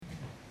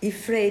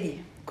if Freyre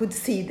could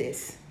see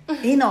this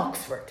in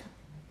Oxford,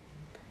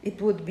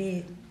 it would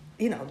be,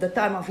 the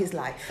time of his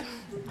life.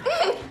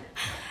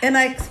 And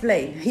I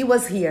explained, he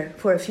was here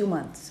for a few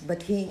months,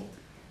 but he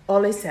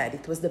always said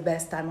it was the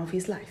best time of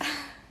his life.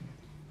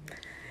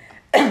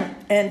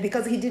 And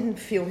because he didn't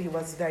feel he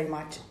was very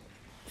much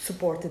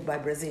supported by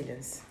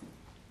Brazilians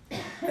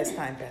as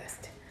time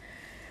passed.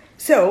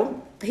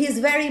 So, he's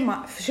very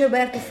much,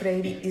 Gilberto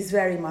Freyre is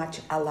very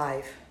much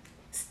alive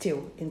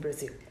still in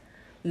Brazil,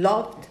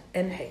 loved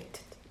and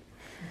hated.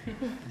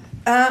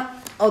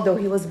 Although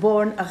he was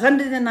born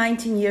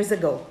 119 years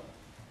ago,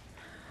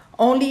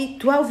 only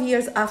 12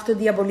 years after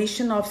the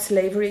abolition of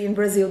slavery in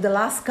Brazil, the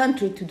last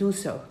country to do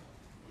so.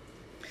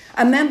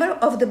 A member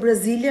of the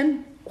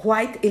Brazilian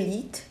white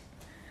elite,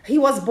 he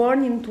was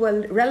born into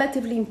a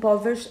relatively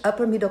impoverished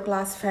upper middle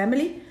class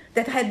family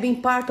that had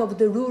been part of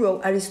the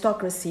rural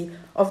aristocracy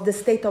of the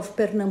state of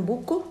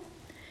Pernambuco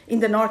in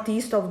the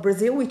northeast of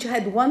Brazil, which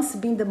had once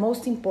been the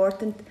most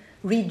important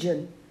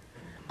region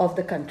of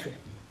the country.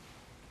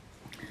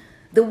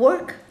 The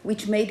work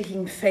which made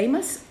him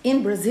famous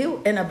in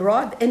Brazil and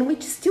abroad, and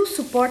which still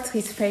supports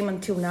his fame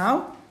until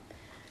now,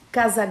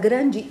 Casa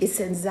Grande e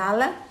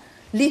Senzala,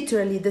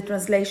 literally the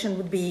translation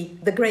would be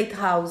The Great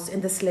House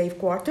and the Slave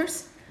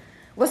Quarters,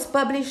 was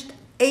published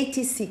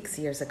 86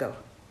 years ago,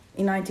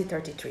 in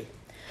 1933,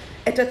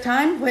 at a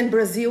time when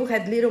Brazil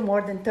had little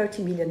more than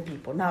 30 million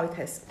people. Now it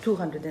has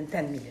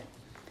 210 million.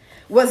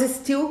 Was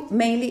still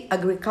mainly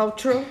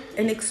agricultural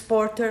and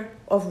exporter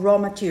of raw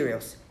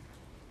materials.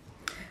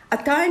 A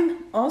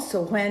time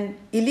also when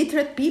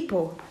illiterate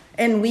people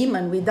and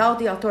women without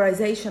the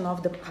authorization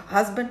of the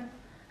husband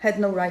had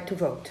no right to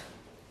vote.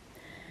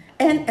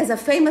 And as a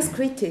famous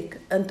critic,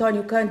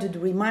 Antonio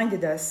Cândido,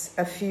 reminded us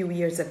a few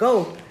years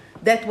ago,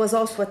 that was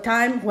also a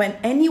time when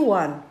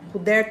anyone who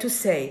dared to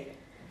say,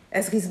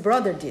 as his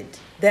brother did,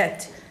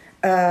 that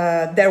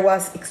there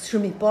was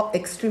extreme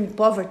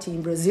poverty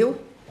in Brazil,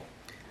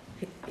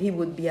 he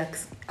would be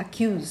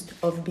accused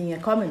of being a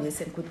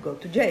communist and could go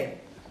to jail.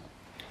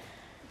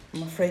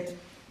 I'm afraid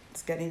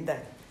it's getting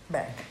that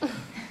back.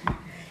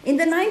 In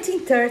the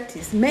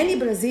 1930s, many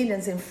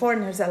Brazilians and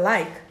foreigners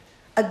alike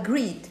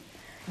agreed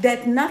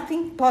that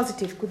nothing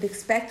positive could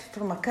expect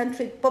from a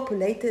country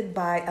populated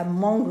by a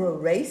mongrel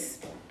race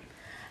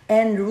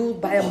and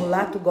ruled by a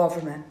mulatto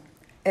government,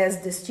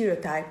 as the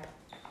stereotype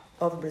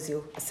of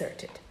Brazil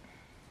asserted.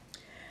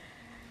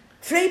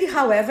 Freyre,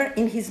 however,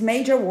 in his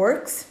major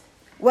works,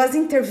 was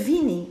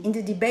intervening in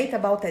the debate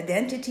about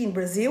identity in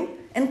Brazil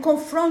and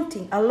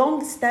confronting a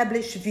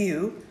long-established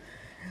view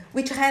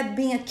which had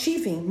been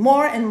achieving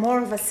more and more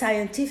of a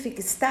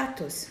scientific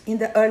status in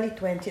the early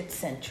 20th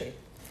century.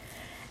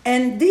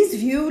 And this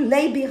view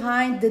lay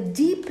behind the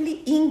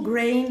deeply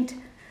ingrained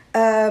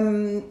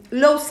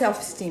low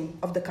self-esteem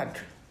of the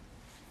country.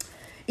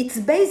 Its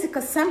basic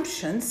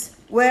assumptions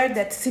were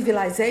that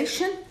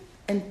civilization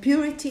and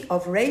purity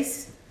of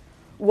race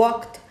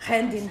walked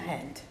hand in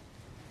hand,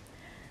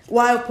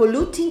 while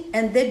polluting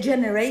and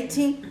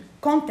degenerating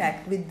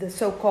contact with the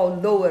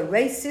so-called lower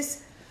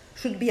races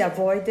should be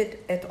avoided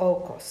at all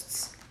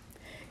costs.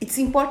 It's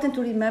important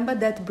to remember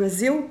that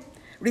Brazil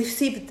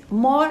received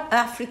more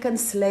African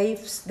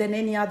slaves than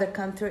any other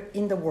country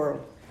in the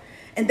world,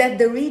 and that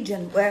the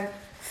region where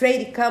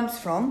Freyre comes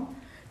from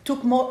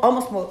took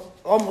almost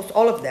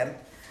all of them,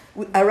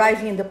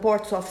 arriving in the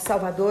ports of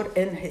Salvador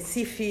and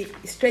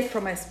Recife, straight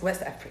from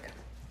West Africa.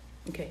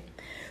 Okay,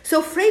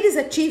 so Freyre's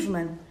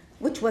achievement,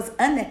 which was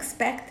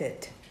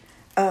unexpected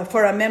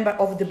for a member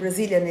of the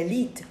Brazilian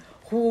elite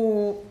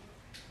who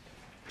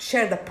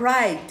shared a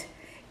pride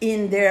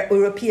in their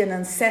European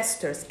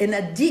ancestors and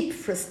a deep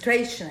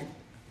frustration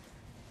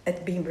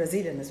at being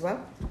Brazilian as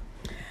well,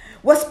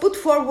 was put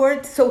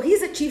forward. So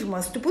his achievement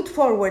was to put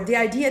forward the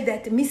idea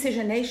that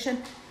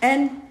miscegenation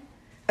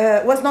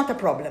was not a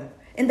problem,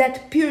 and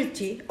that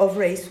purity of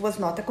race was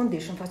not a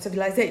condition for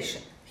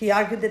civilization. He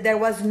argued that there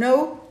was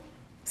no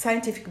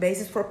scientific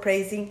basis for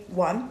praising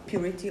one,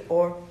 purity,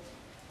 or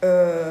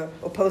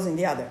opposing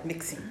the other,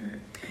 mixing.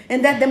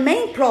 And that the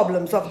main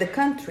problems of the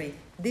country,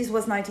 this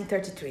was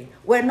 1933,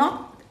 were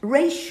not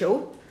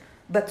racial,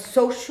 but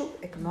social,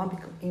 economic,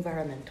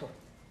 environmental.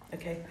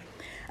 Okay?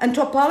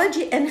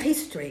 Anthropology and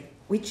history,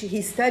 which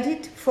he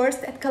studied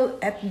first at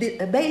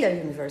Baylor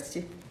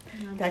University,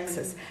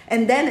 Texas,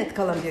 and then at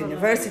Columbia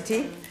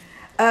University,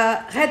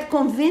 had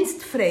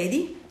convinced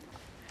Freyre,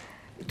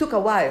 it took a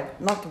while,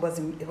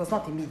 it was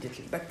not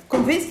immediately, but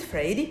convinced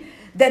Freyre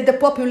that the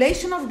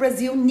population of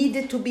Brazil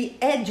needed to be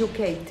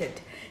educated,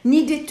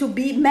 needed to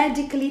be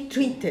medically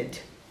treated,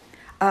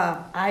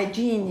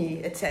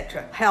 hygiene,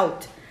 etc.,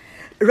 health,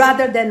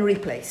 rather than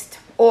replaced,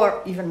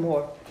 or even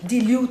more,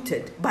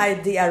 diluted by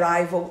the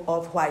arrival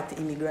of white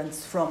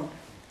immigrants from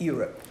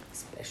Europe,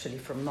 especially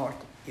from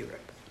North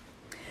Europe.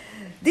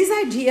 This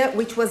idea,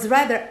 which was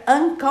rather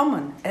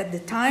uncommon at the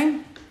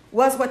time,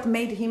 was what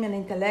made him an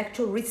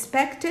intellectual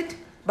respected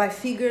by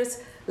figures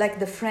like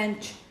the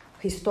French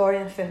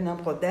historian Fernand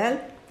Braudel,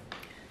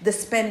 the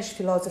Spanish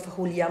philosopher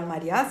Julian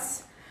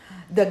Marias,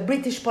 the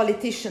British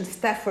politician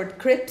Stafford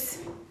Cripps,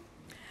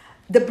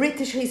 the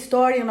British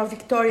historian of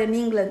Victorian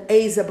England,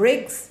 Asa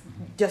Briggs,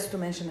 just to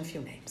mention a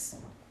few names.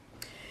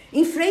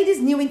 In Freyre's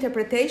new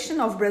interpretation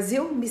of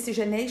Brazil,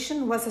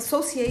 miscegenation was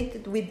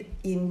associated with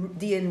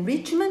the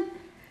enrichment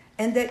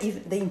and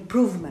the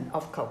improvement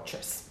of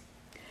cultures.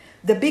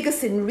 The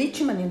biggest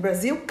enrichment in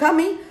Brazil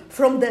coming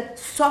from the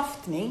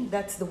softening,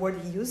 that's the word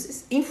he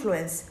uses,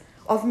 influence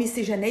of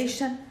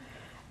miscegenation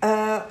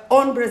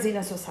on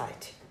Brazilian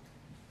society.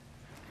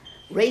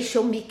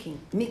 Racial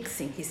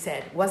mixing, he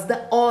said, was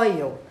the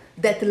oil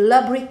that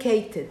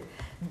lubricated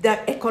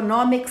the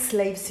economic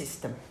slave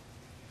system.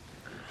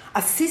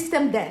 A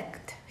system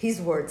that, his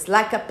words,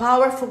 like a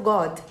powerful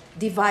God,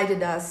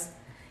 divided us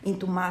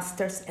into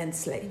masters and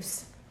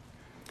slaves.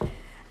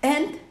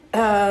 And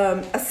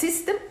a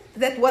system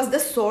that was the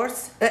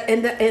source,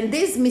 and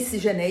this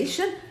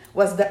miscegenation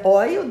was the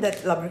oil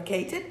that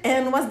lubricated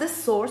and was the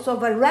source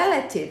of a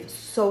relative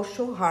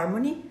social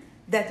harmony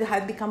that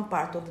had become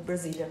part of the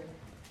Brazilian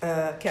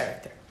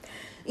character.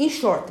 In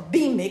short,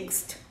 being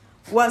mixed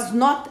was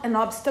not an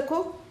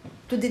obstacle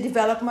to the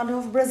development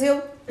of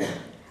Brazil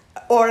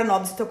or an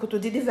obstacle to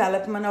the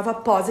development of a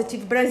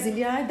positive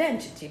Brazilian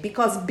identity,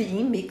 because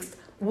being mixed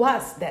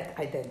was that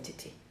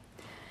identity.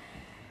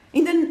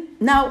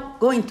 Now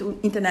going to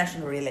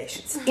international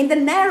relations. In the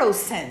narrow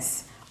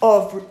sense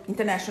of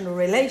international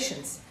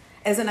relations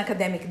as an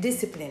academic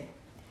discipline,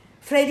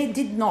 Freyre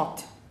did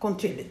not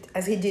contribute,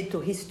 as he did to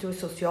history,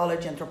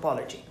 sociology,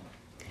 anthropology.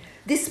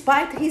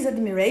 Despite his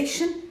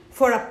admiration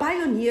for a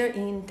pioneer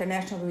in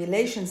international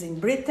relations in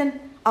Britain,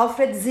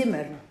 Alfred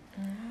Zimmern,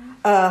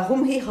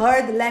 whom he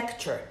heard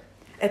lecture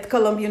at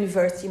Columbia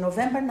University in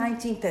November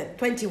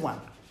 1921.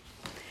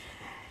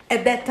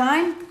 At that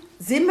time,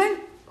 Zimmern,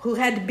 who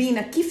had been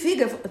a key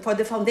figure for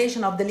the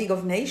foundation of the League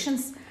of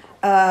Nations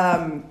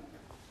in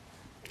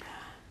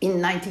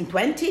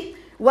 1920,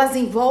 was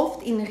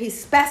involved in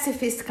his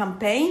pacifist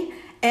campaign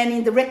and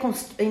in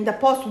the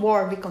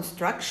post-war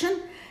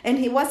reconstruction, and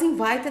he was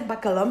invited by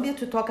Columbia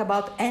to talk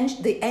about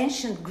the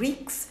ancient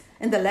Greeks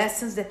and the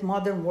lessons that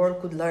modern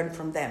world could learn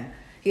from them.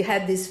 He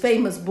had this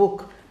famous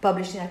book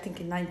published, I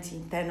think, in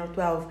 1910 or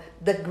 12,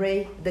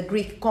 The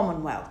Greek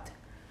Commonwealth.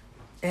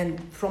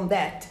 And from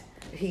that,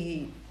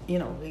 he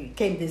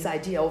came this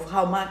idea of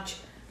how much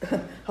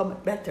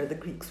better the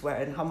Greeks were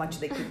and how much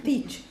they could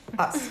teach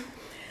us.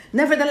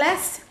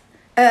 Nevertheless,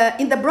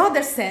 in the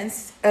broader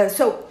sense, there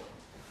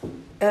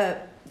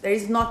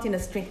is not in a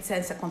strict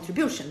sense a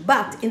contribution,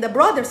 but in the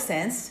broader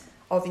sense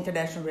of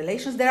international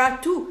relations, there are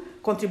two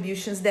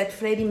contributions that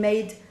Freyre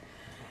made,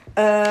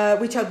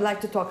 which I would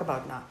like to talk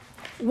about now.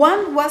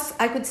 One was,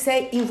 I could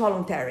say,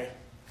 involuntary,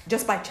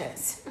 just by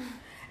chance,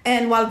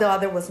 and while the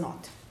other was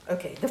not.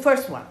 Okay, the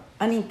first one,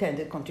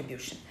 unintended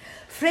contribution.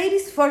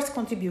 Freyre's first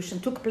contribution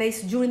took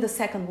place during the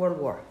Second World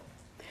War,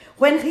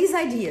 when his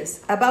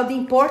ideas about the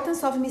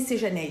importance of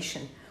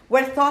miscegenation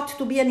were thought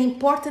to be an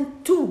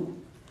important tool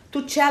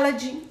to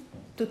challenge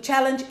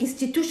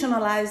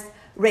institutionalized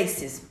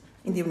racism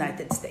in the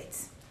United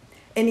States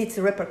and its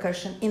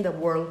repercussion in the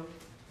world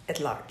at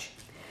large.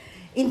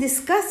 In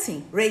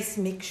discussing race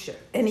mixture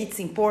and its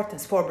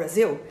importance for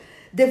Brazil,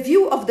 the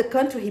view of the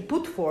country he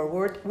put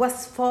forward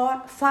was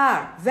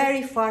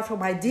very far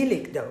from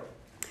idyllic, though.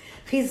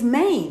 His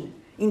main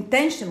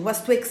intention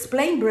was to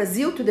explain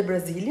Brazil to the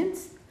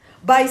Brazilians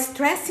by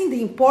stressing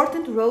the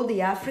important role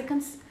the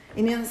Africans,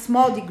 and in a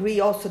small degree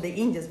also the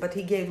Indians, but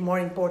he gave more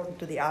importance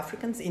to the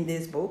Africans in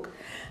this book,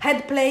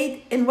 had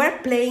played and were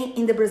playing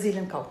in the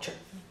Brazilian culture.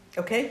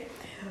 Okay?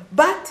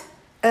 But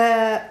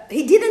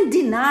he didn't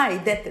deny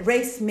that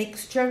race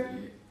mixture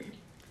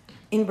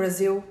in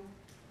Brazil,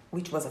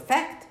 which was a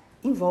fact,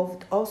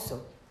 involved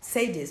also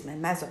sadism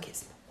and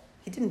masochism.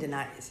 He didn't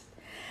deny this.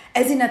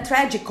 As in a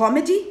tragic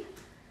comedy,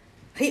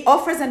 he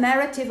offers a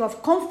narrative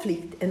of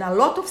conflict and a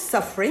lot of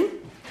suffering,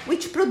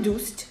 which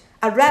produced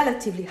a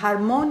relatively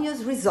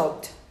harmonious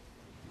result,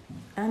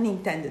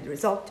 unintended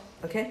result,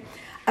 okay,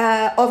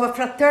 of a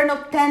fraternal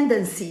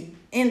tendency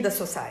in the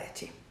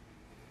society,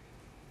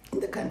 in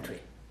the country.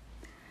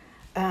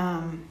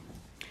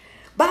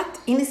 But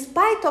in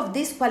spite of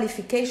these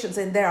qualifications,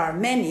 and there are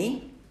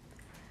many,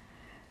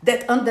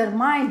 that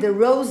undermine the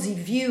rosy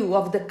view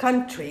of the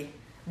country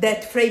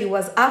that Freyre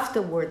was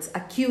afterwards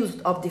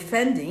accused of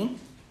defending,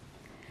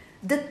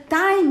 the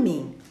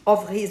timing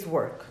of his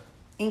work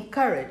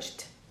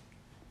encouraged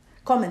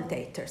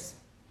commentators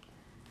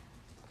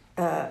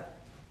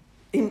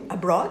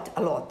abroad,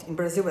 a lot, in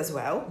Brazil as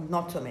well,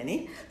 not so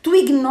many, to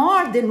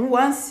ignore the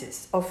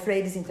nuances of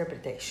Freyre's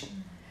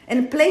interpretation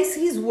and place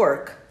his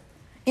work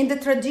in the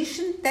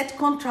tradition that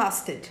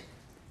contrasted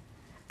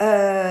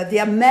the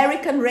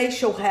American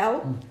racial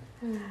hell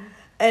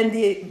and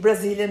the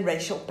Brazilian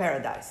racial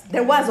paradise.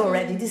 There was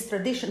already this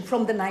tradition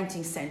from the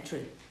 19th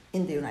century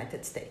in the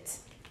United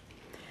States.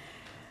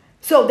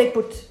 So they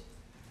put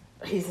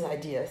his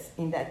ideas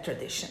in that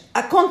tradition.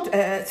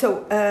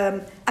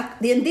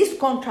 Then this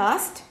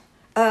contrast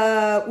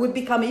would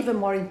become even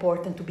more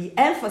important to be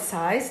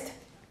emphasized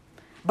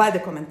by the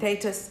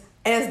commentators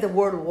as the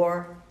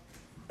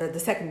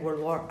Second World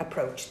War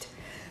approached.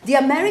 The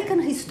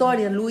American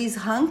historian Louis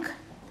Hunk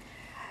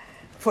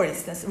for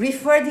instance,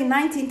 referred in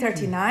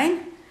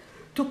 1939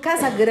 to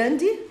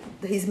Casagrande,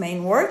 his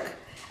main work,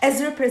 as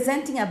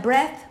representing a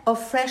breath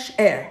of fresh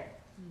air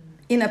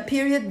in a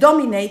period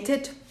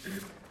dominated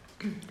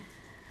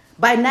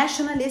by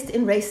nationalist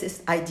and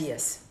racist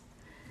ideas,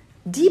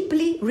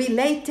 deeply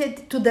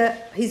related to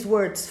his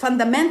words,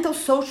 fundamental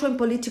social and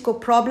political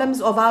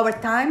problems of our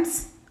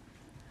times.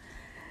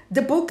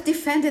 The book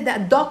defended a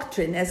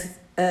doctrine, as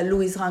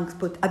Louis Rank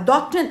put, a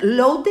doctrine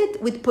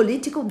loaded with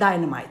political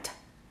dynamite.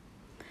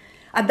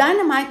 A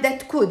dynamite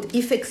that could,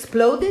 if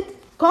exploded,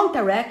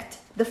 counteract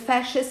the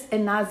fascist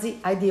and Nazi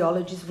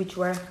ideologies which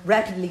were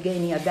rapidly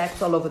gaining adepts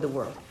all over the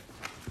world.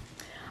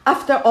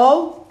 After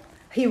all,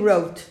 he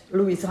wrote,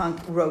 Louis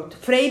Rank wrote,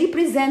 Freyre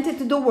presented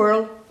to the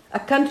world a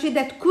country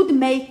that could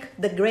make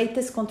the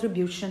greatest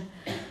contribution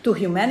to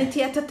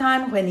humanity at a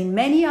time when in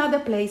many other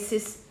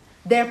places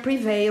there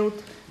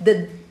prevailed,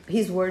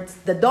 his words,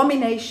 the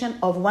domination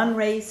of one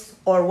race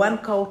or one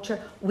culture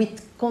which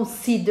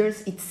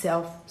considers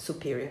itself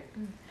superior.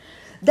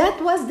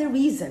 That was the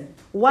reason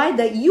why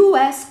the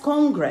US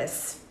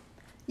Congress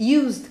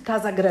used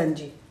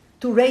Casagrande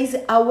to raise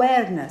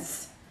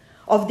awareness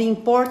of the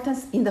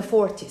importance in the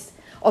 40s,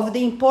 of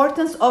the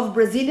importance of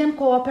Brazilian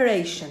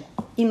cooperation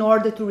in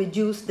order to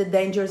reduce the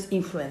dangerous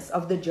influence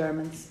of the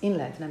Germans in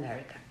Latin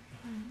America,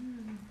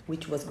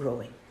 which was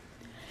growing.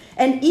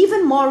 And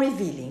even more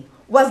revealing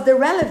was the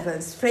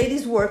relevance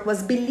Freyre's work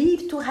was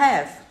believed to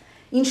have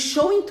in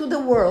showing to the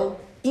world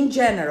in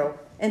general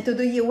and to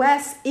the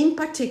US in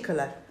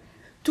particular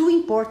two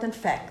important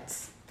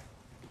facts.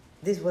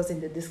 This was in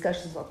the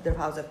discussions of the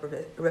House of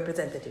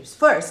Representatives.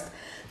 First,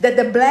 that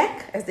the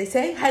black, as they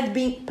say, had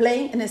been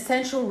playing an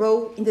essential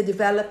role in the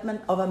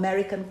development of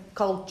American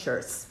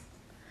cultures.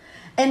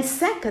 And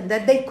second,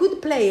 that they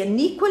could play an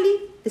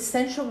equally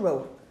essential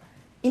role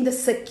in the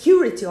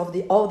security of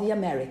all the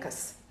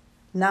Americas,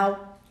 now,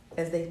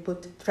 as they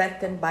put,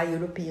 threatened by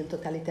European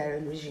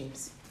totalitarian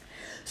regimes.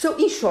 So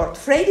in short,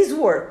 Freyre's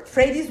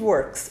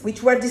works,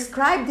 which were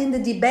described in the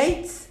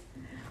debates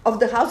of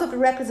the House of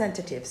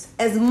Representatives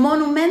as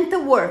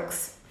monumental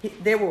works,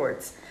 their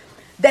words,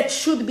 that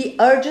should be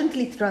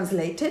urgently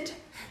translated,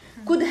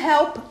 could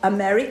help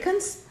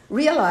Americans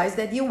realize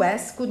that the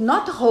US could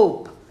not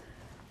hope,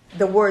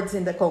 the words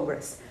in the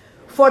Congress,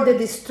 for the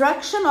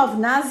destruction of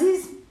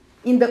Nazis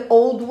in the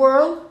old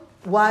world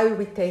while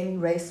retaining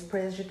race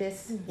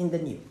prejudice in the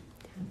new.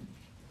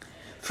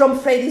 From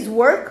Freyre's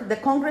work, the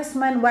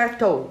congressmen were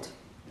told,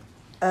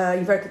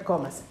 inverted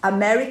commas,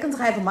 Americans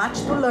have much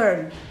to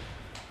learn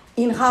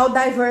in how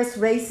diverse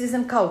races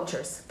and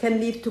cultures can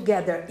live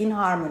together in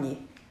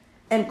harmony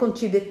and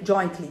contribute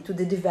jointly to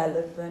the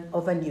development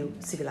of a new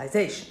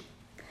civilization.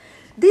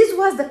 This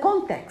was the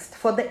context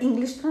for the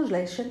English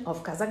translation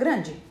of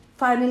Casagrande,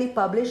 finally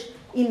published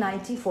in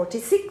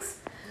 1946,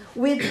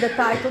 with the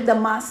title The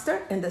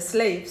Master and the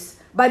Slaves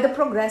by the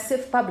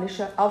progressive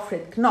publisher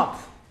Alfred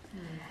Knopf.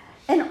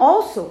 And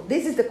also,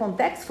 this is the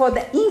context for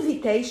the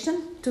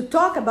invitation to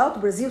talk about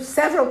Brazil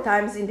several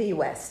times in the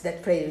US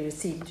that Freyre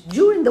received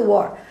during the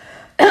war,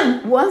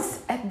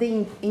 once at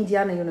the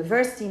Indiana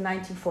University in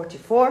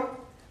 1944,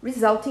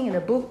 resulting in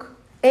a book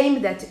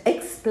aimed at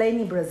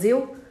explaining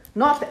Brazil,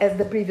 not as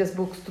the previous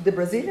books to the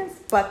Brazilians,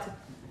 but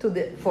to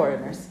the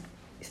foreigners,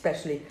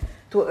 especially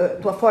to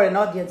a foreign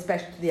audience,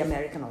 especially to the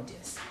American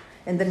audience.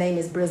 And the name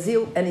is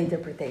Brazil, an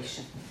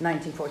Interpretation,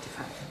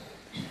 1945.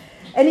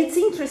 And it's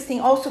interesting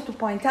also to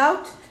point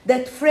out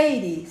that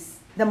Freyre's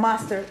The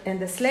Master and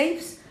the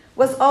Slaves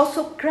was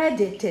also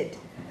credited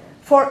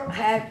for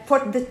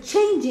the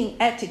changing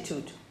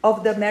attitude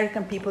of the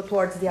American people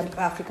towards the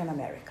African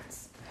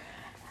Americans.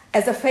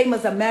 As a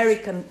famous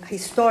American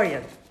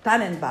historian,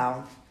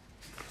 Tannenbaum,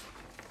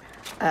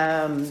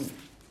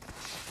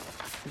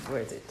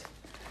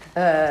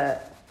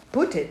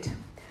 put it,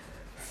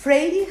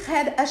 Freyre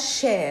had a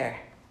share,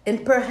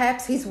 and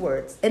perhaps his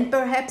words, and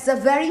perhaps a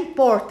very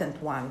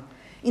important one,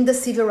 in the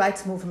civil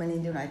rights movement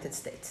in the United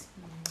States.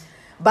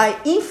 By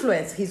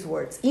influence, his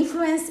words,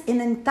 influence an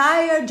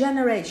entire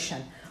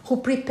generation who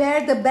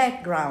prepared the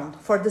background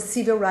for the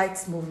civil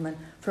rights movement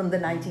from the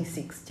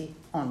 1960s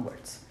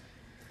onwards.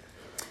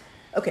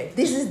 Okay,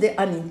 this is the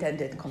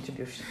unintended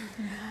contribution.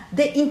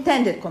 The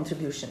intended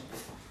contribution.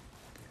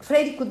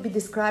 Freyre could be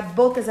described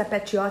both as a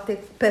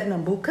patriotic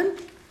Pernambucan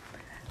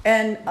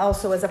and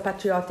also as a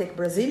patriotic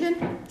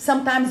Brazilian,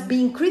 sometimes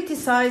being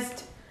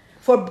criticized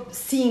for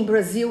seeing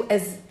Brazil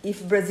as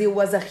if Brazil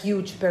was a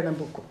huge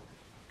Pernambuco.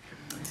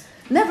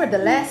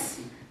 Nevertheless,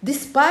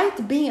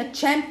 despite being a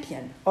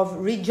champion of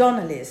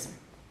regionalism,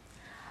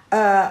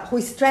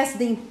 who stressed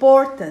the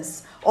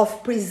importance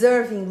of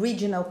preserving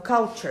regional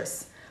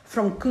cultures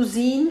from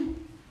cuisine,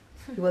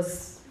 he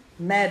was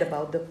mad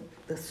about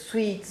the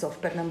sweets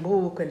of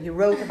Pernambuco, and he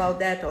wrote about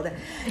that,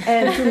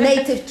 and to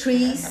native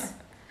trees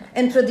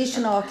and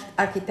traditional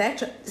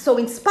architecture. So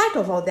in spite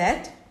of all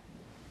that,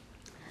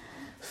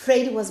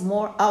 Freyre was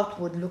more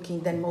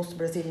outward-looking than most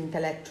Brazilian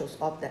intellectuals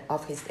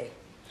of his day.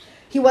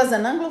 He was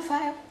an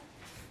Anglophile,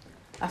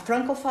 a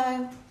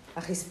Francophile,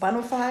 a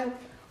Hispanophile,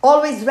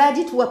 always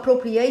ready to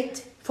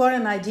appropriate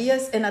foreign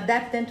ideas and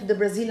adapt them to the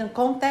Brazilian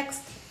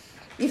context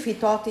if he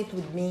thought it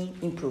would mean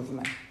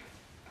improvement.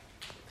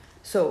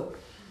 So,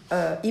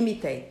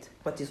 imitate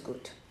what is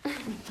good.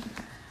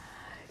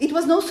 It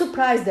was no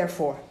surprise,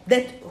 therefore,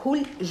 that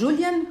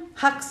Julian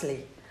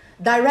Huxley,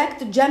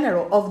 Director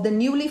General of the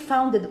newly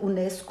founded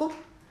UNESCO,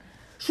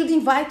 should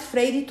invite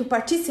Freyre to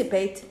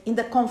participate in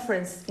the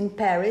conference in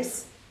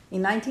Paris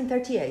in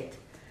 1938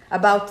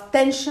 about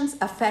tensions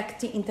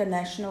affecting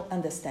international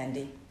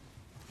understanding.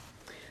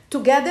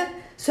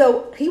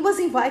 So he was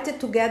invited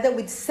together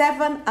with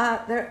 7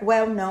 other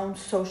well-known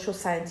social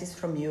scientists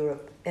from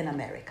Europe and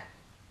America.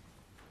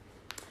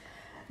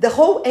 The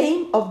whole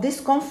aim of this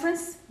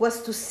conference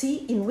was to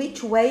see in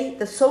which way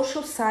the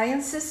social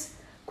sciences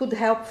could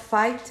help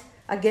fight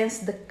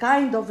against the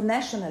kind of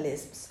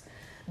nationalisms,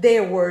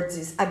 their words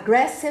is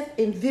aggressive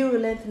and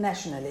virulent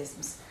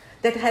nationalisms,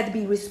 that had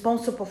been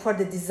responsible for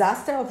the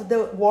disaster of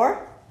the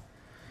war.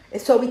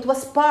 So it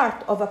was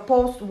part of a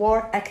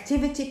post-war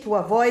activity to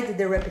avoid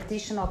the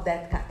repetition of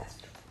that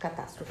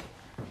catastrophe.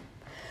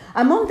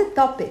 Among the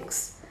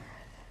topics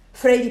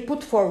Freyre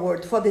put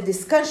forward for the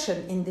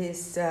discussion in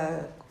this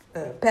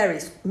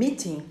Paris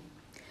meeting,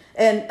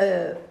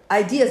 and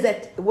ideas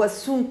that was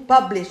soon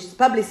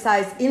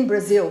publicized in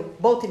Brazil,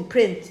 both in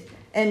print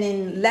and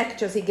in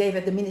lectures he gave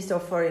at the Ministry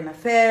of Foreign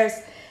Affairs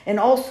and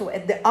also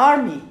at the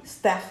Army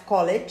Staff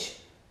College,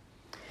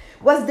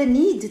 was the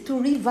need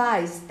to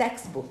revise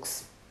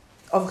textbooks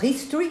of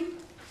history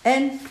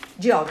and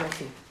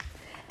geography,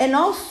 and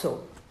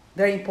also,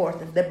 very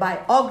important, the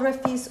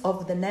biographies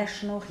of the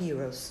national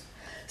heroes,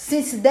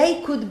 since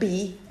they could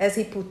be, as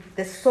he put,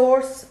 the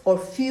source or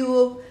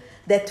fuel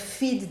that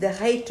feed the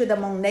hatred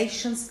among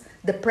nations,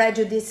 the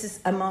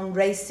prejudices among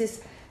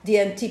races, the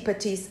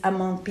antipathies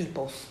among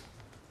peoples.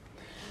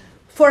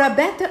 For a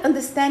better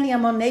understanding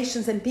among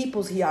nations and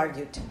peoples, he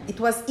argued, it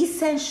was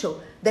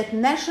essential that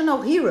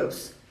national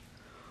heroes,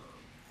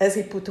 as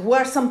he put,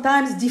 were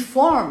sometimes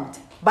deformed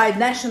by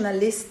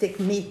nationalistic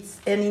myths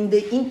and in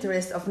the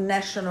interest of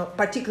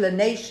particular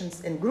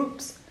nations and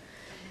groups.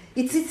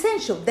 It's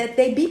essential that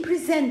they be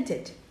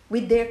presented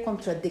with their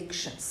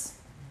contradictions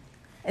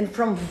and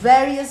from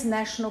various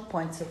national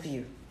points of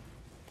view.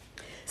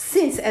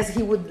 Since, as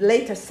he would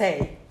later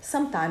say,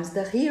 sometimes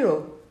the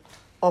hero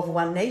of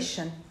one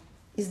nation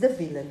is the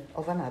villain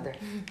of another.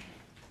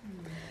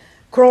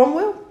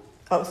 Cromwell,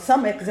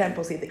 some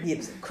examples he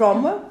gives,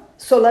 Cromwell,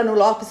 Solano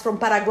Lopes from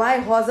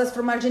Paraguay, Rosas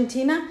from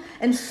Argentina,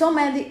 and so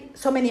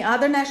many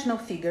other national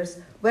figures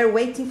were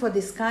waiting for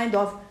this kind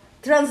of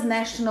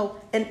transnational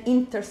and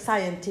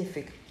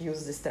interscientific,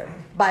 use this term,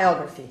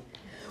 biography,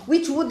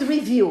 which would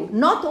reveal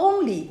not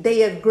only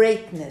their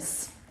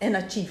greatness and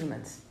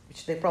achievements,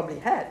 which they probably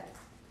had,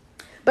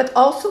 but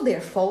also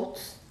their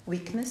faults,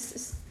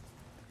 weaknesses,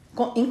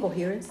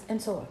 incoherence, and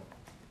so on.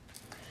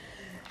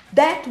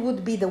 That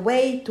would be the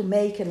way to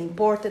make an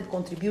important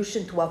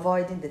contribution to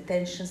avoiding the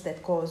tensions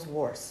that cause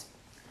wars.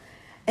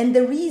 And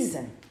the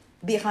reason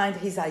behind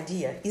his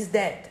idea is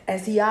that,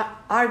 as he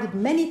argued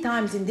many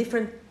times in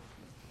different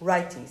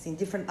writings, in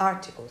different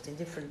articles, in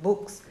different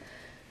books,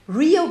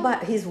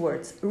 his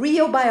words,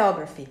 real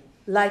biography,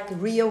 like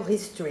real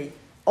history,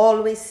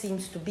 always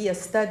seems to be a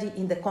study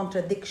in the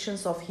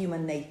contradictions of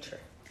human nature.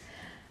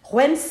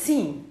 When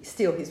seen,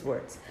 still his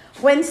words,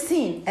 when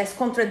seen as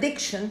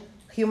contradiction,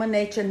 human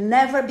nature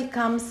never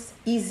becomes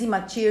easy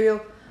material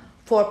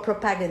for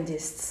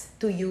propagandists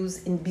to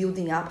use in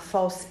building up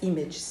false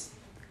images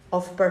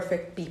of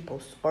perfect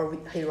peoples or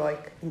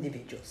heroic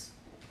individuals.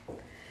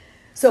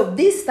 So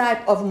this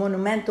type of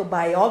monumental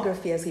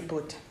biography, as he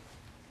put,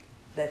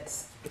 that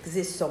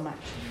exists so much,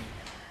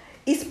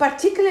 is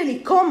particularly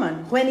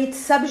common when its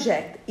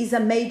subject is a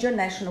major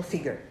national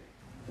figure.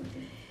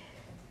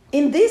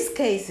 In these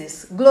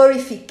cases,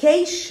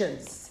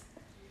 glorifications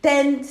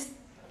tend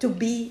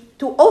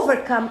to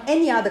overcome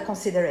any other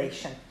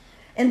consideration.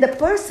 And the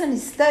person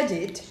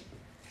studied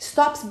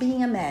stops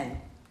being a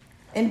man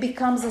and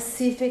becomes a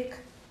civic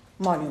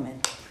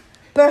monument,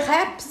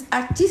 perhaps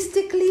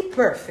artistically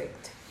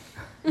perfect,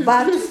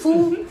 but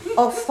full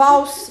of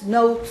false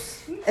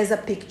notes as a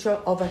picture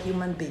of a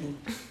human being.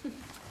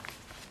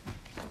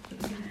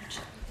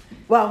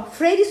 Well,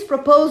 Freyre's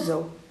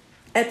proposal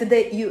at the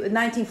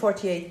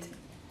 1948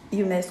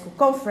 UNESCO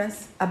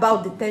conference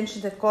about the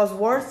tensions that cause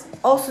wars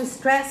also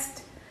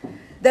stressed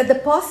that the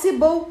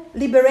possible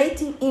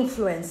liberating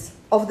influence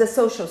of the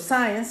social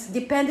science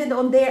depended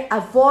on their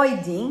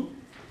avoiding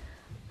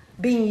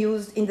being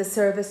used in the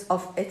service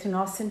of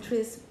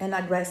ethnocentrism and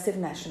aggressive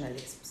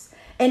nationalisms,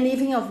 and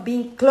even of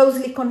being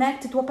closely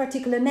connected to a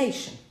particular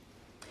nation.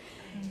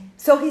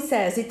 So he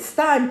says it's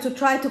time to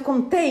try to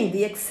contain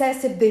the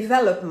excessive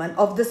development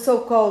of the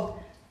so-called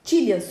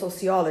Chilean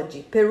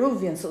sociology,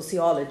 Peruvian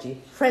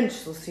sociology, French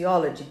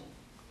sociology,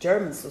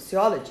 German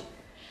sociology,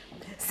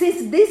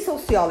 since these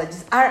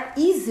sociologies are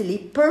easily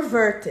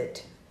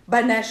perverted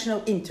by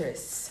national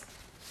interests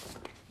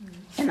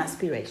and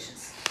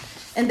aspirations.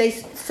 And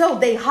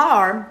they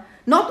harm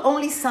not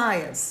only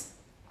science,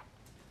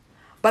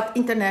 but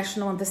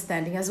international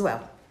understanding as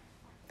well.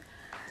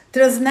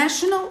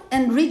 transnational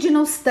and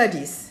regional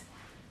studies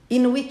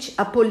in which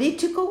a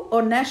political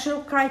or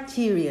national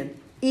criterion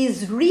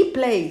is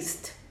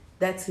replaced,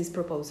 that's his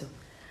proposal,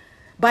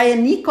 by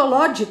an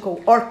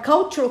ecological or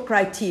cultural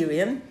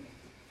criterion,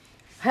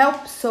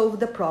 help solve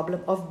the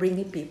problem of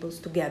bringing peoples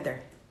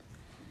together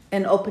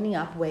and opening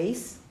up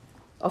ways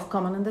of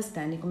common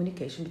understanding,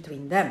 communication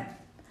between them.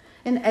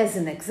 And as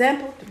an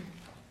example,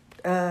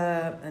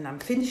 and I'm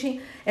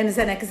finishing, and as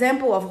an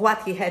example of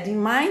what he had in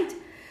mind,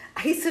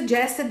 he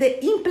suggested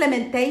the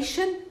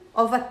implementation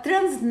of a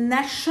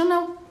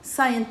transnational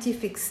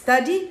scientific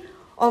study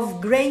of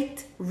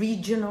great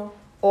regional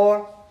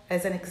or,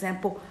 as an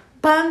example,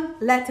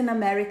 pan-Latin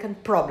American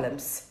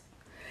problems,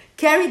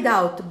 carried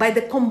out by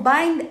the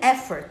combined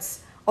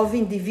efforts of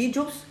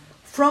individuals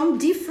from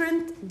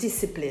different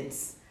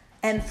disciplines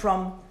and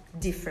from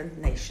different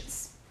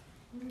nations.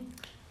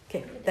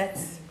 Okay,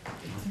 that's...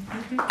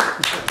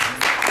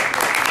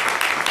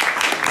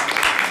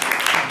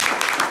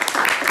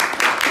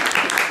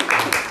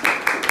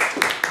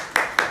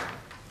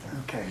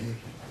 Okay.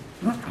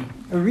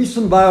 A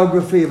recent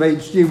biography of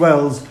H.G.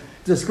 Wells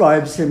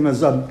describes him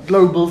as a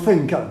global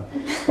thinker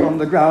on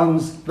the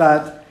grounds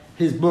that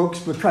his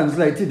books were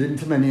translated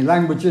into many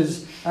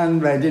languages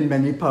and read in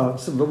many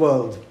parts of the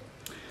world.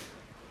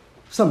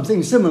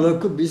 Something similar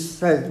could be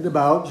said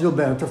about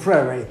Gilberto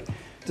Freyre.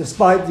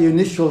 Despite the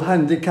initial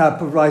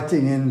handicap of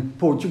writing in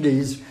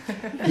Portuguese,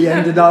 he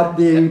ended up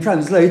being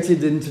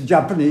translated into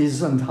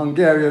Japanese and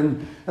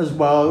Hungarian, as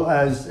well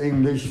as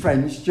English,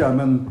 French,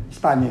 German,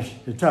 Spanish,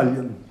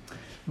 Italian.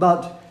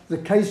 But the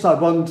case I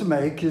want to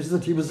make is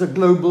that he was a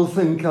global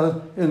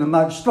thinker in a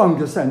much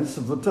stronger sense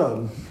of the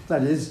term.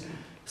 That is,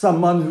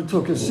 someone who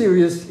took a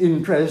serious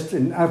interest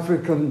in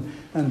African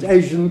and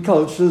Asian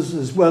cultures,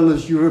 as well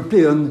as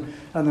European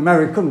and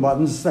American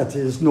ones, that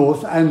is,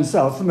 North and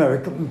South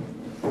American.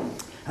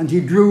 And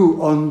he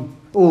drew on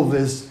all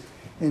this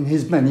in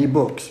his many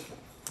books.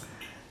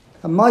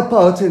 And my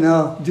part in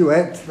our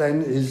duet,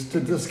 then, is to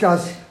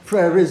discuss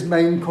Freyre's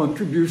main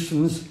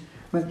contributions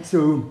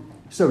to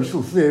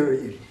social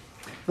theory.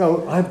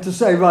 Though I have to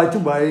say right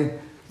away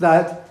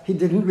that he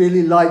didn't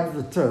really like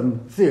the term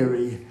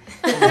theory,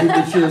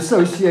 which he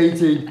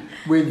associated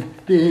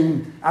with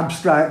being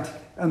abstract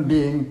and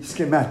being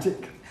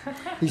schematic.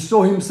 He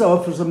saw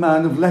himself as a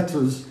man of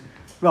letters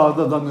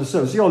rather than a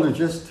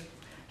sociologist.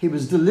 He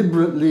was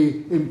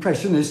deliberately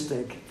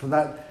impressionistic.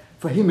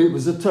 For him, it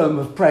was a term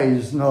of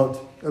praise, not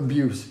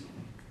abuse.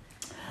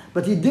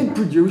 But he did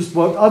produce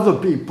what other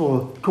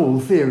people call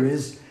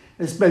theories,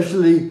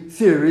 especially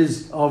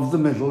theories of the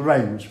middle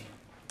range.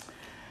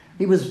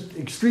 He was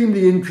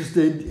extremely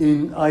interested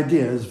in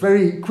ideas,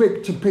 very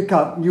quick to pick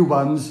up new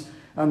ones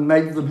and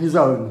make them his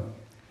own.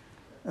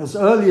 As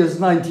early as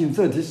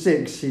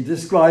 1936, he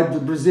described the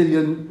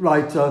Brazilian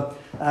writer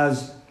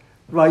as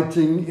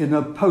writing in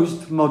a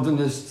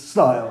postmodernist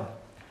style.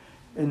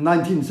 In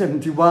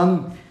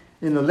 1971,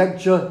 in a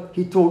lecture,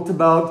 he talked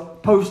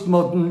about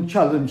postmodern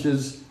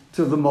challenges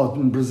to the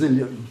modern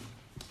Brazilian.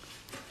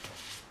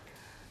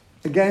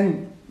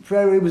 Again,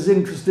 Freyre was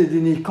interested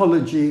in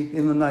ecology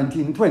in the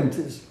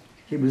 1920s.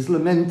 He was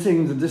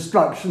lamenting the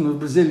destruction of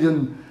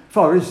Brazilian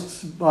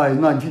forests by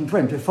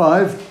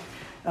 1925,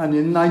 and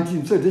in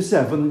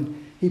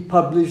 1937, he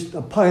published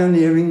a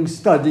pioneering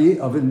study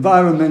of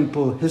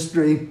environmental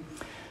history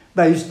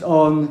based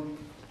on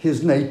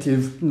his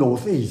native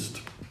Northeast.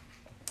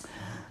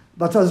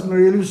 But as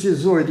Maria Lúcia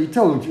has already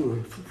told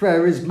you,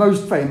 Freyre is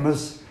most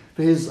famous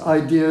for his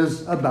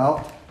ideas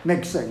about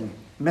mixing,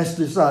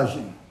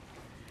 mestiçagem.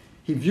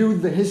 He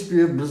viewed the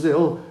history of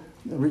Brazil,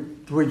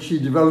 to which he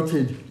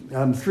devoted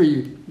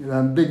 3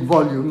 big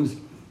volumes,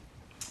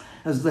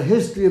 as the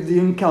history of the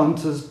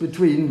encounters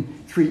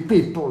between 3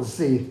 peoples,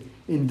 the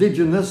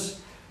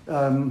indigenous,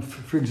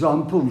 for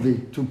example, the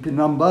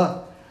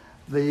Tupinamba,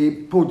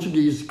 the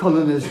Portuguese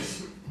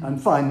colonists,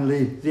 and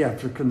finally the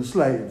African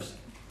slaves.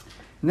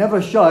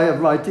 Never shy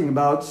of writing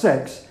about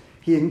sex,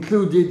 he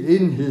included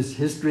in his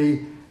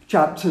history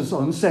chapters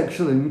on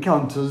sexual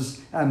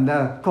encounters and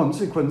their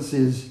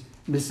consequences,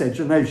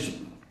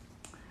 miscegenation.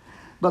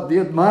 But the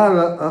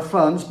admirer of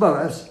Franz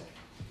Boas,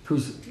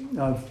 whose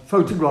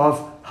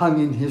photograph hung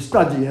in his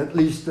study, at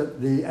least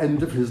at the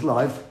end of his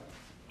life,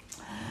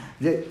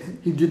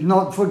 he did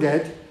not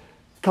forget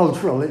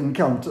cultural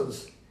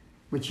encounters,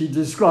 which he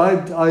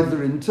described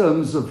either in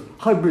terms of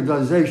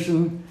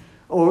hybridization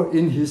or,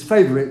 in his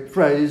favorite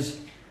phrase,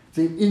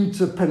 the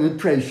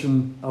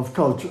interpenetration of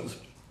cultures.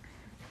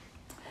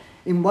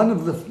 In one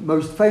of the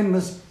most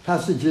famous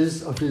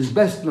passages of his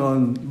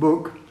best-known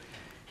book,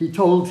 he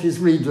told his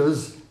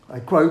readers, I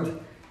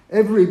quote,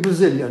 "Every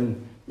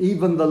Brazilian,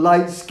 even the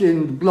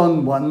light-skinned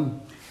blonde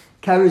one,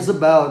 carries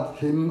about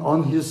him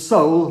on his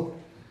soul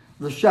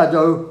the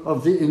shadow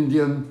of the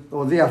Indian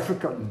or the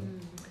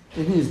African."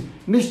 In his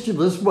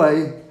mischievous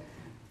way,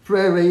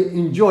 Freyre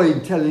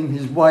enjoyed telling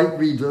his white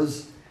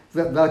readers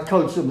that their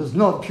culture was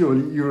not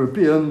purely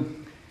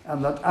European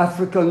and that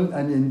African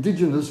and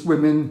indigenous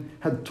women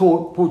had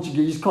taught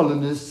Portuguese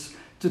colonists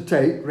to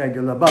take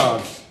regular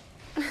baths.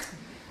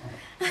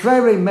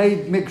 Frerye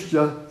made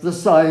mixture the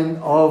sign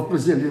of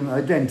Brazilian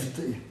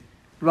identity,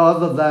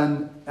 rather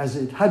than, as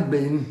it had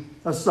been,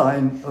 a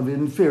sign of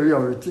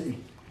inferiority,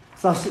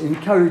 thus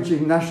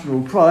encouraging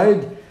national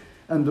pride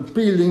and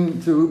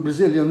appealing to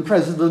Brazilian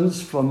presidents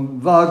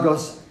from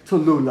Vargas to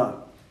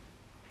Lula.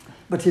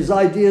 But his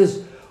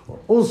ideas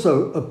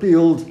also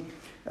appealed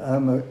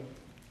a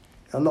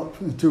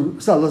lot to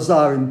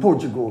Salazar in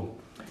Portugal,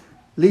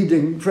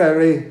 leading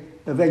Frerye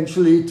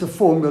eventually to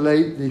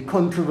formulate the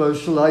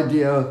controversial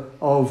idea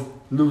of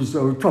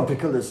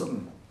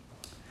Luso-tropicalism.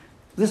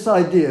 This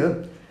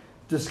idea,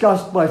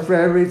 discussed by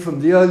Frerye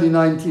from the early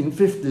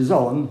 1950s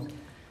on,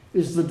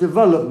 is the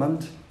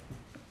development,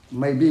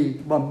 maybe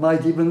one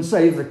might even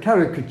say the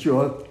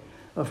caricature,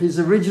 of his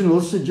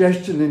original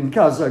suggestion in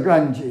Casa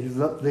Grande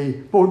that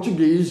the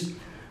Portuguese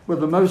were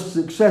the most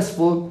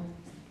successful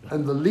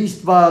and the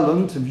least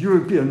violent of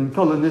European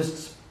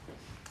colonists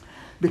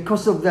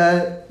because of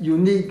their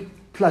unique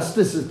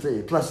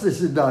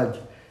plasticidade,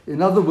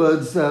 in other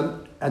words,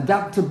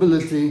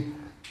 adaptability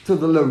to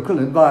the local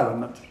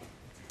environment.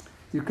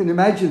 You can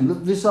imagine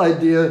that this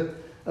idea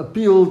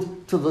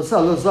appealed to the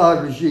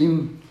Salazar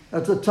regime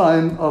at a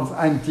time of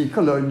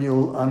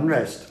anti-colonial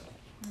unrest.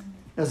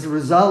 As a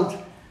result,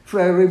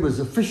 Frerye was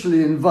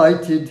officially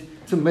invited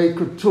to make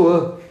a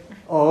tour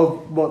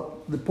of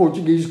what the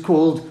Portuguese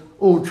called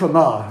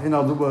ultramar, in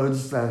other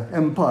words, their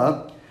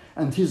empire,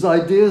 and his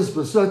ideas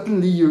were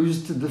certainly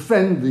used to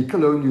defend the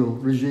colonial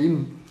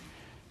regime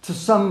to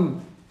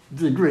some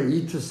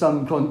degree, to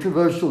some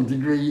controversial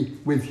degree,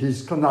 with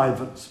his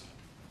connivance.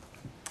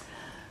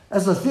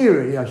 As a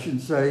theory, I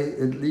should say,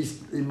 at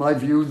least in my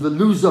view, the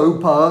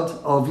Luso part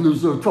of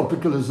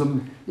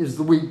Luso-tropicalism is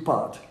the weak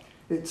part.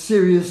 It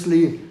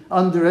seriously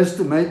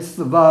underestimates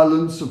the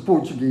violence of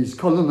Portuguese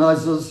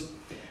colonizers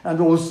and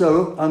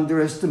also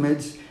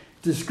underestimates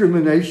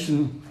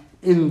discrimination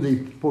in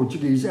the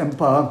Portuguese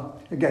Empire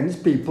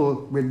against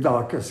people with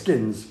darker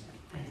skins.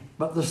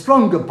 But the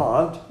stronger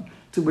part,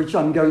 to which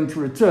I'm going to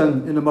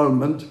return in a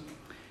moment,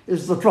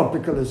 is the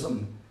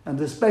tropicalism, and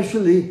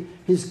especially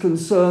his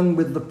concern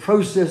with the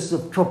process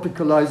of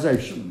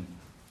tropicalization,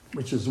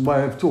 which is a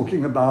way of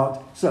talking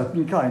about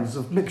certain kinds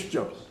of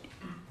mixture.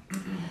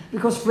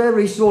 Because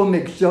Frerye saw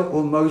mixture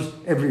almost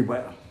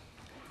everywhere.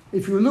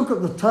 If you look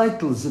at the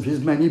titles of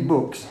his many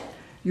books,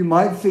 you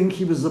might think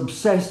he was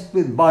obsessed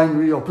with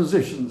binary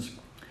oppositions: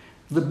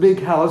 the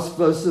big house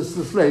versus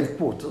the slave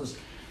quarters,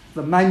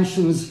 the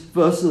mansions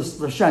versus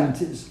the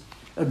shanties,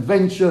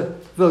 adventure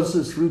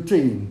versus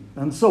routine,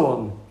 and so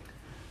on.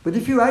 But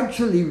if you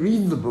actually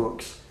read the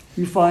books,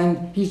 you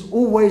find he's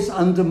always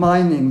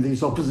undermining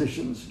these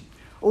oppositions,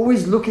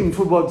 always looking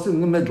for what's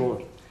in the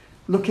middle,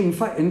 looking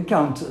for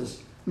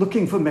encounters,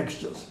 looking for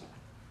mixtures.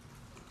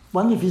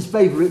 One of his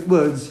favorite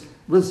words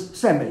was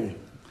semi.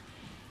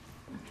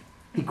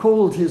 He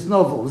called his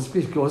novels,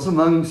 because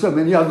among so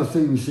many other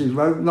things he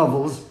wrote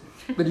novels,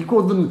 but he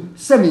called them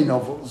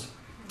semi-novels.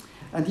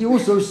 And he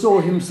also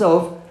saw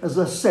himself as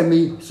a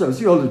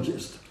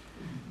semi-sociologist,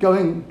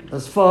 going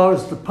as far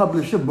as to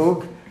publish a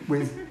book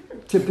with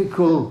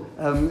typical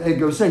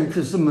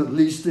egocentrism, at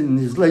least in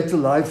his later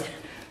life.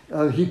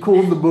 He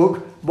called the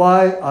book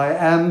Why I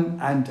Am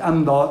and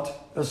Am Not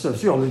a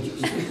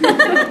Sociologist.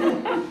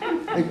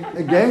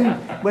 Again,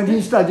 when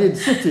he studied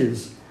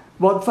cities,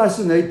 what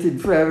fascinated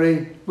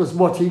Frerye was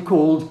what he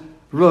called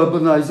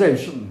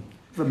urbanization,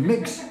 the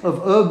mix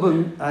of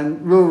urban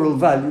and rural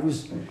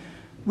values,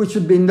 which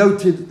had been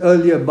noted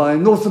earlier by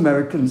North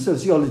American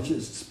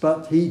sociologists,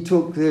 but he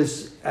took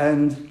this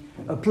and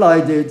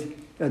applied it,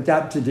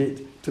 adapted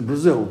it to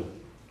Brazil.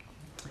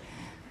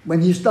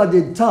 When he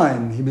studied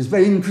time, he was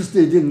very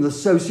interested in the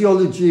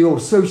sociology or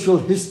social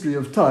history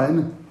of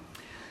time.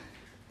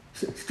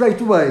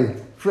 Straight away,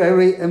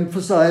 Frerye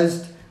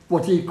emphasized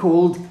what he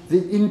called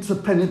the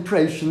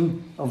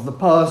interpenetration of the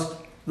past,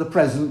 the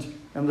present,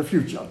 and the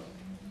future.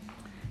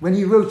 When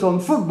he wrote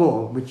on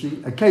football, which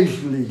he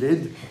occasionally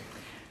did,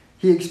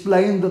 he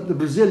explained that the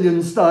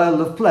Brazilian style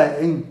of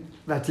playing,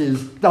 that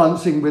is,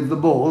 dancing with the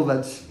ball,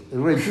 that's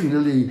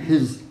originally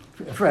his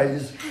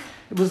phrase,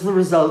 it was the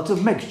result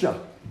of mixture,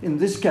 in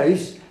this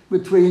case,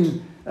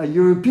 between a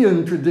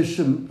European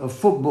tradition of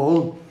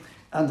football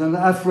and an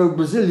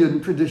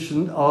Afro-Brazilian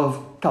tradition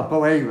of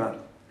capoeira.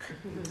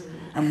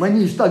 And when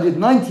he studied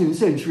 19th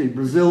century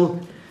Brazil,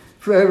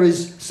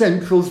 Frerye's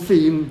central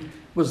theme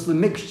was the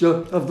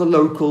mixture of the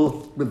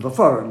local with the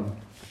foreign,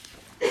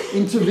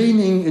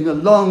 intervening in a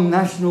long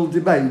national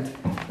debate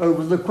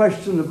over the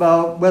question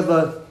about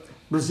whether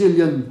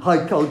Brazilian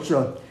high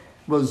culture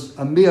was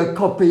a mere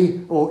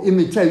copy or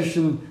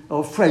imitation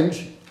of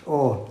French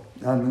or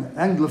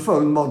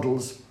Anglophone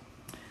models.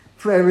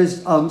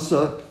 Frerye's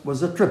answer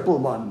was a triple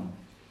one.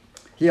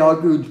 He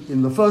argued,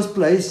 in the first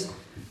place,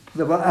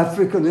 there were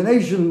African and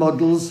Asian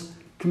models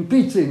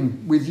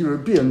competing with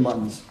European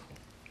ones.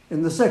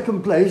 In the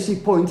second place, he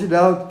pointed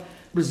out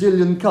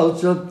Brazilian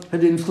culture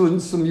had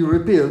influenced some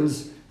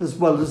Europeans as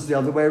well as the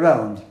other way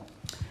around.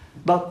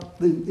 But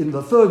in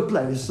the third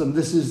place, and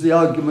this is the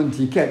argument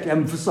he kept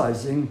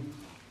emphasizing,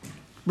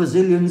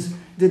 Brazilians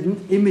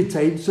didn't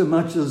imitate so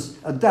much as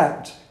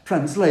adapt,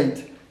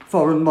 translate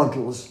foreign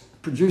models,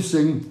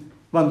 producing,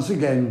 once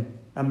again,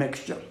 a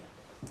mixture.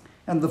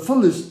 And the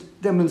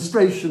fullest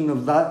demonstration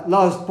of that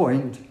last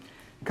point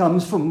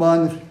comes from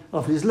one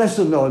of his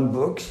lesser-known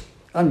books,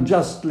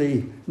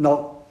 unjustly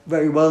not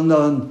very well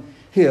known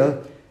here,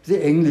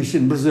 The English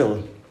in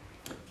Brazil.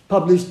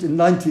 Published in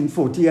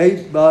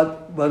 1948,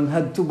 but one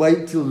had to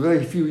wait till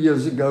very few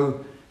years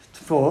ago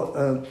for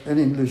an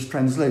English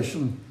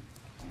translation.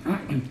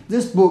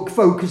 This book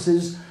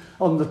focuses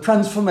on the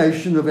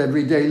transformation of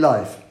everyday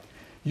life,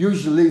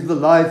 usually the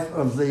life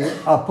of the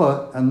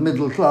upper and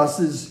middle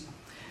classes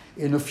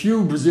in a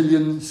few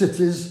Brazilian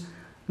cities,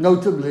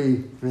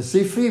 notably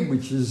Recife,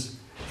 which is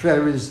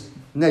Freyre's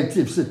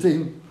native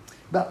city,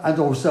 and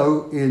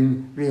also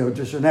in Rio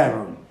de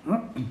Janeiro.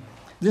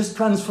 This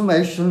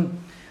transformation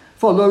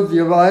followed the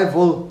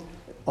arrival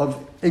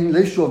of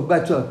English, or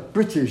better,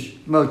 British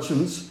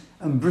merchants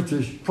and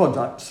British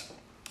products.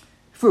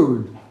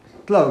 Food,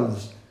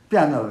 clothes,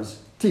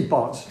 pianos,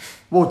 teapots,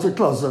 water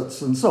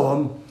closets, and so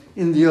on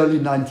in the early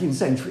 19th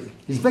century.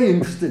 He's very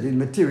interested in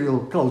material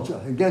culture,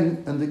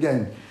 again and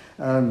again.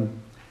 And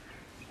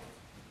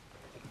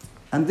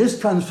this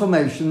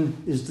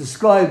transformation is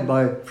described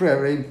by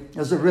Frerye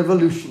as a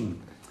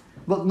revolution,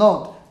 but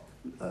not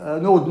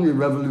an ordinary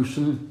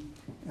revolution,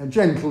 a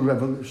gentle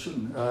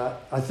revolution.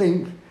 I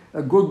think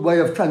a good way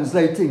of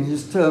translating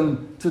his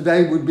term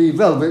today would be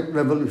velvet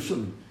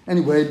revolution.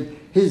 Anyway,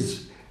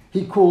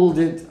 he called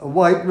it a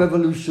white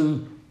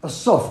revolution, a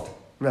soft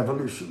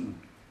revolution.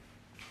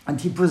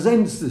 And he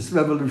presents this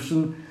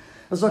revolution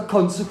as a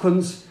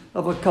consequence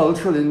of a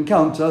cultural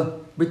encounter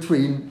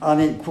between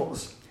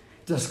unequals,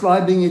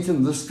 describing it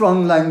in the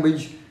strong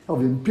language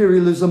of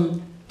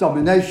imperialism,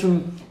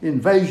 domination,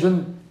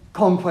 invasion,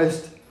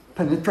 conquest,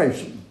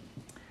 penetration.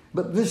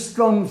 But this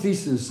strong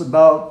thesis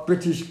about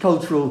British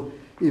cultural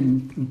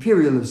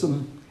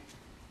imperialism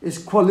is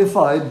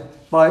qualified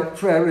by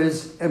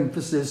Freyre's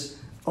emphasis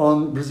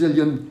on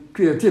Brazilian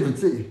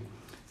creativity,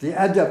 the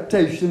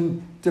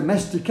adaptation,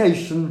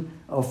 domestication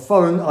of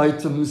foreign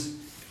items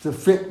to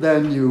fit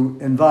their new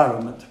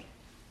environment.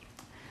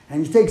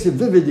 And he takes a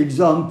vivid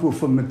example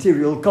from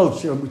material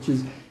culture, which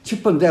is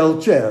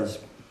Chippendale chairs.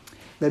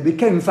 They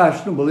became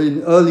fashionable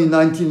in early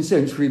 19th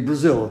century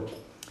Brazil.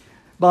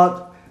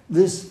 But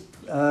this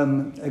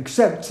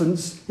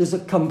acceptance is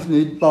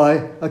accompanied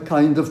by a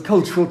kind of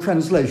cultural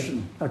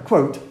translation. A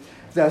quote,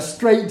 "They're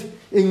straight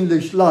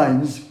English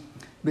lines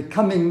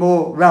becoming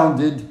more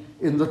rounded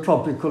in the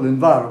tropical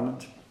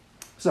environment."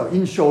 So,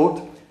 in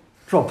short,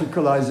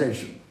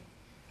 tropicalization.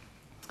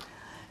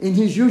 In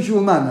his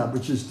usual manner,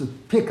 which is to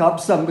pick up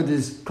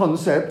somebody's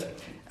concept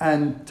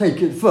and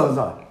take it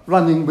further,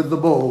 running with the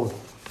ball,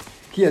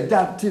 he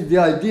adapted the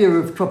idea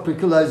of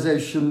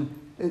tropicalization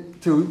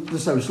to the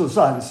social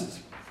sciences.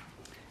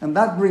 And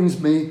that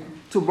brings me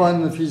to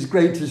one of his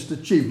greatest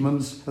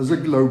achievements as a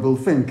global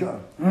thinker.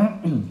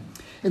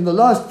 In the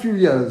last few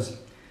years,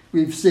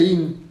 we've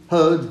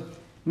heard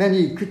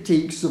many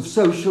critiques of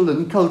social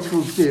and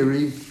cultural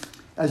theory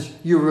as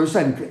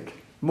Eurocentric,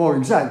 more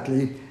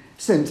exactly,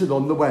 centered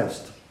on the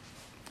West.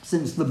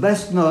 Since the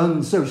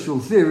best-known social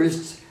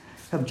theorists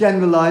have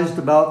generalized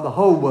about the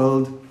whole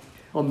world,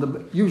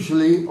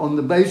 usually on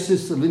the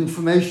basis of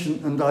information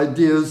and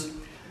ideas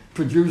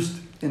produced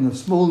in a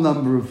small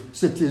number of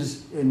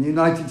cities in the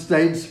United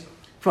States,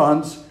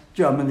 France,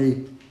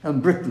 Germany,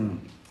 and Britain.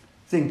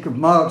 Think of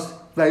Marx,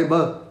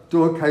 Weber,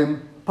 Durkheim,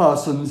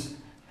 Parsons,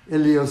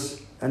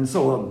 Elias, and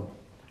so on,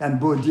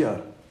 and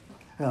Bourdieu,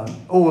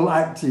 all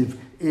active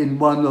in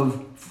one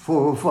of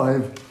 4 or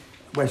 5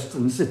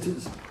 Western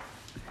cities.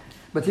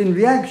 But in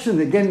reaction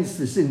against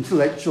this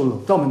intellectual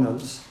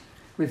dominance,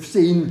 we've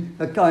seen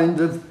a kind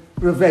of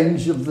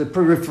revenge of the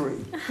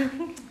periphery.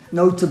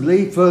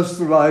 Notably, first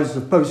the rise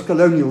of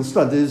post-colonial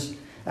studies,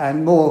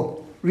 and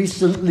more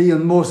recently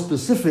and more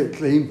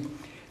specifically,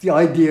 the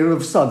idea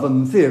of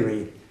Southern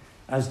theory,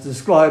 as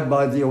described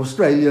by the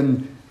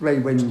Australian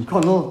Raewyn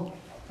Connell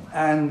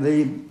and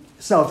the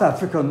South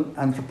African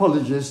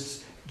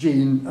anthropologists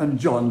Jean and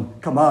John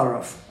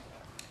Komarov,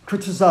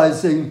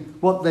 criticizing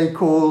what they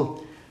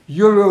call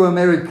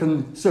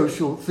Euro-American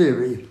social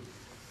theory,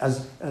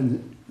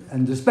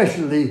 and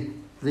especially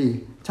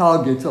the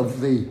target of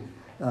the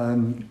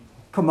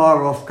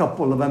Komarov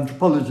couple of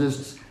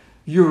anthropologists,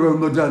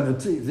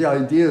 Euro-modernity, the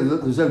idea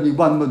that there's only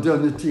one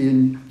modernity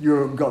and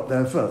Europe got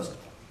there first.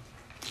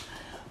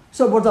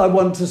 So what I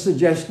want to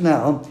suggest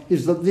now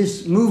is that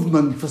this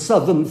movement for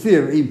Southern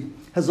theory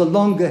has a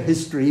longer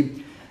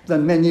history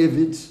than many of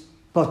its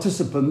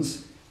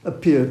participants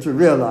appear to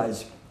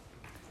realize.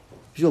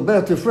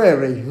 Gilberto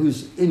Freyre,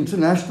 whose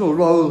international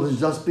role has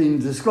just been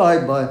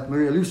described by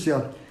Maria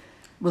Lucia,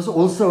 was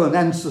also an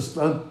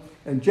ancestor,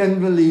 a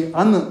generally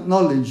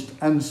unacknowledged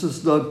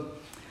ancestor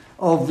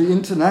of the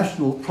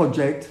international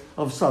project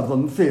of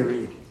Southern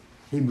theory.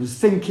 He was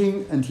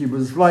thinking and he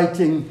was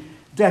writing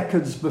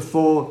decades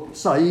before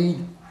Said,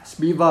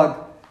 Spivak,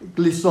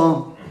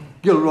 Glissant,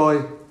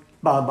 Gilroy,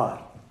 Barber.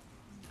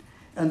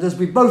 And as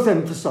we both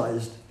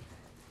emphasized,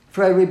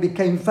 Frerye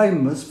became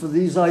famous for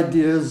these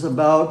ideas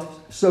about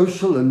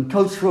social and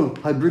cultural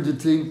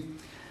hybridity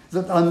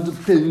that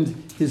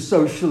underpinned his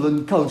social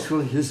and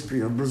cultural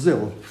history of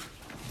Brazil.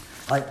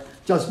 I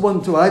just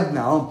want to add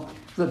now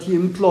that he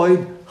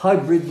employed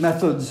hybrid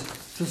methods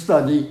to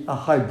study a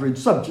hybrid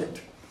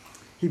subject.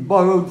 He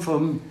borrowed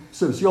from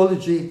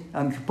sociology,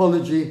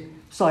 anthropology,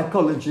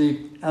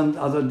 psychology, and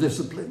other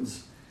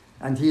disciplines,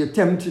 and he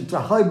attempted to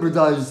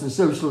hybridize the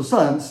social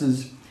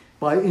sciences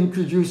by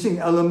introducing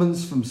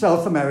elements from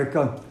South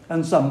America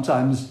and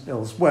sometimes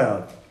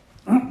elsewhere.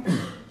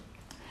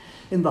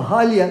 In the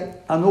highly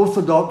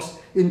unorthodox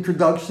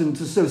Introduction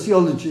to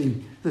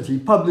Sociology that he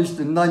published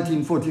in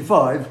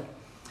 1945,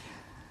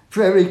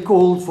 Freyre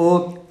called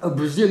for a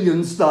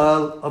Brazilian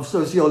style of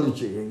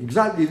sociology,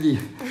 exactly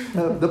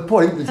the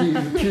point that he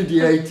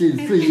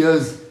repudiated 3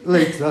 years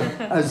later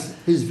as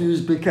his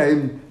views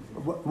became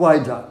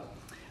wider.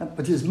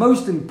 But his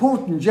most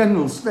important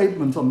general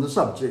statement on the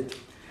subject,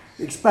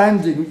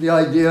 expanding the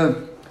idea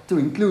to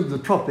include the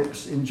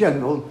tropics in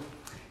general,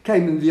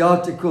 came in the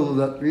article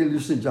that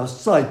Lúcia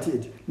just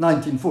cited,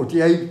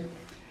 1948,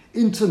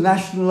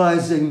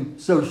 Internationalizing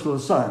Social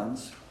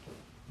Science.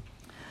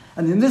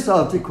 And in this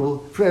article,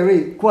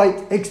 Freyre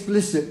quite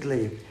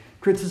explicitly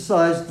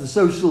criticized the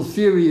social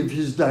theory of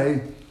his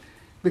day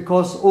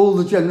because all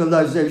the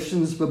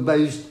generalizations were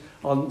based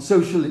on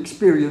social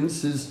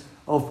experiences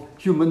of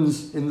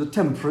humans in the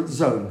temperate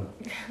zone.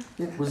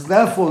 It was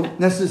therefore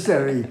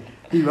necessary,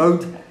 he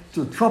wrote,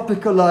 to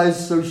tropicalize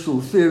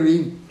social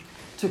theory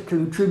to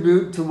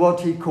contribute to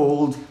what he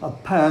called a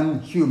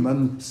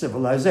pan-human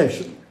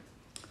civilization.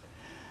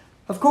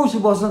 Of course, he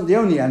wasn't the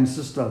only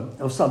ancestor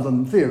of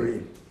Southern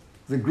theory.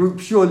 The group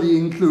surely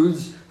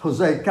includes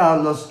José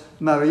Carlos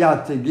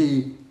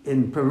Mariátegui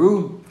in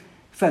Peru,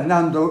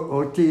 Fernando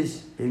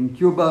Ortiz in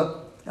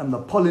Cuba, and the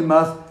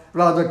polymath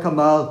Radha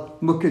Kamal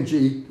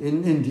Mukherjee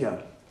in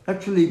India.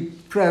 Actually,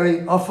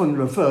 Freyre often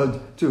referred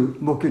to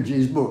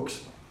Mukherjee's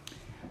books.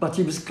 But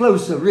he was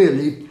closer,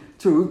 really,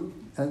 to,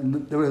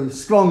 and there were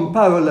strong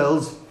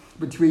parallels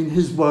between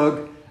his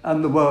work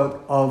and the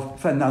work of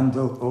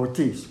Fernando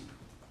Ortiz.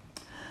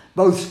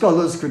 Both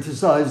scholars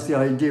criticized the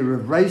idea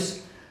of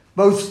race,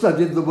 both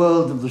studied the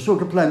world of the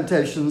sugar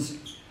plantations,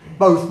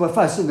 both were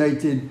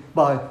fascinated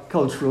by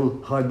cultural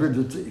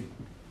hybridity.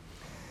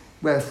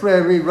 Where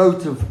Freyre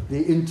wrote of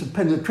the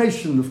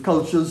interpenetration of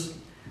cultures,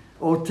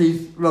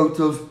 Ortiz wrote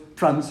of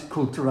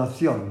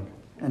transculturación.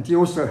 And he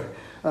also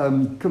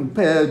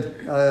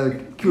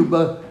compared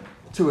Cuba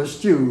to a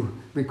stew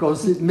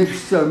because it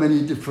mixed so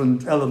many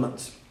different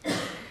elements.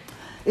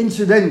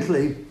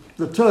 Incidentally,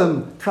 the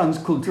term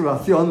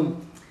transculturación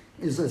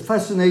is a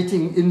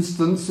fascinating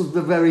instance of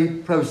the very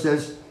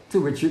process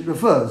to which it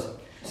refers,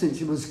 since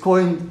it was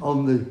coined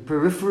on the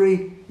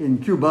periphery in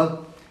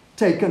Cuba,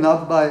 taken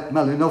up by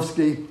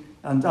Malinowski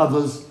and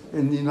others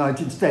in the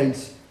United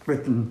States,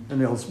 Britain,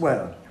 and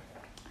elsewhere.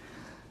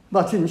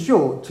 But in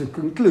short, to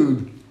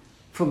conclude,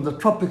 from the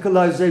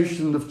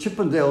tropicalization of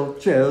Chippendale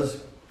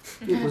chairs,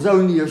 it was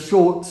only a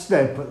short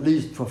step, at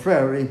least for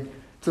Freyre,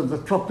 to the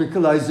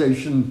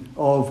tropicalization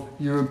of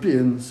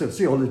European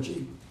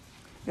sociology.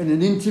 In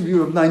an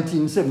interview of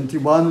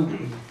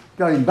 1971,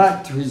 going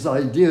back to his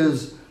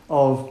ideas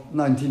of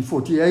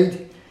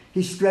 1948,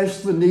 he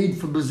stressed the need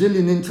for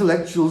Brazilian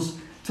intellectuals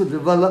to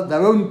develop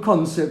their own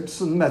concepts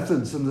and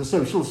methods in the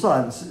social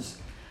sciences,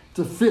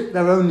 to fit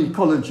their own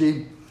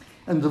ecology,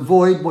 and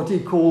avoid what he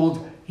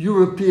called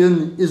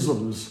European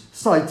isms,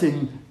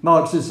 citing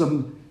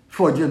Marxism,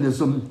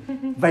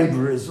 Freudianism,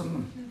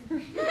 Weberism.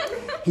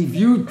 He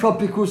viewed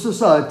tropical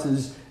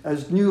societies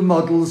as new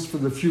models for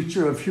the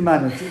future of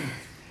humanity,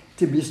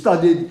 to be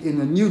studied in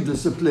a new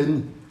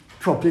discipline,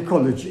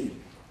 tropicology.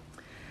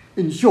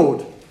 In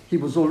short, he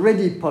was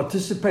already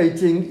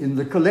participating in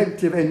the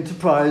collective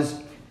enterprise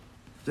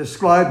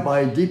described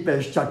by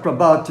Dipesh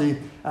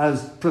Chakrabarty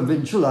as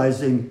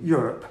provincializing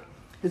Europe.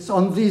 It's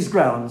on these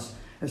grounds,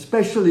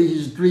 especially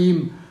his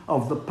dream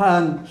of the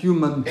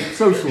pan-human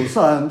social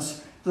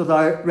science, that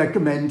I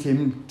recommend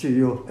him to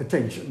your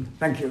attention.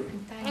 Thank you.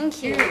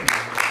 Thank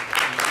you.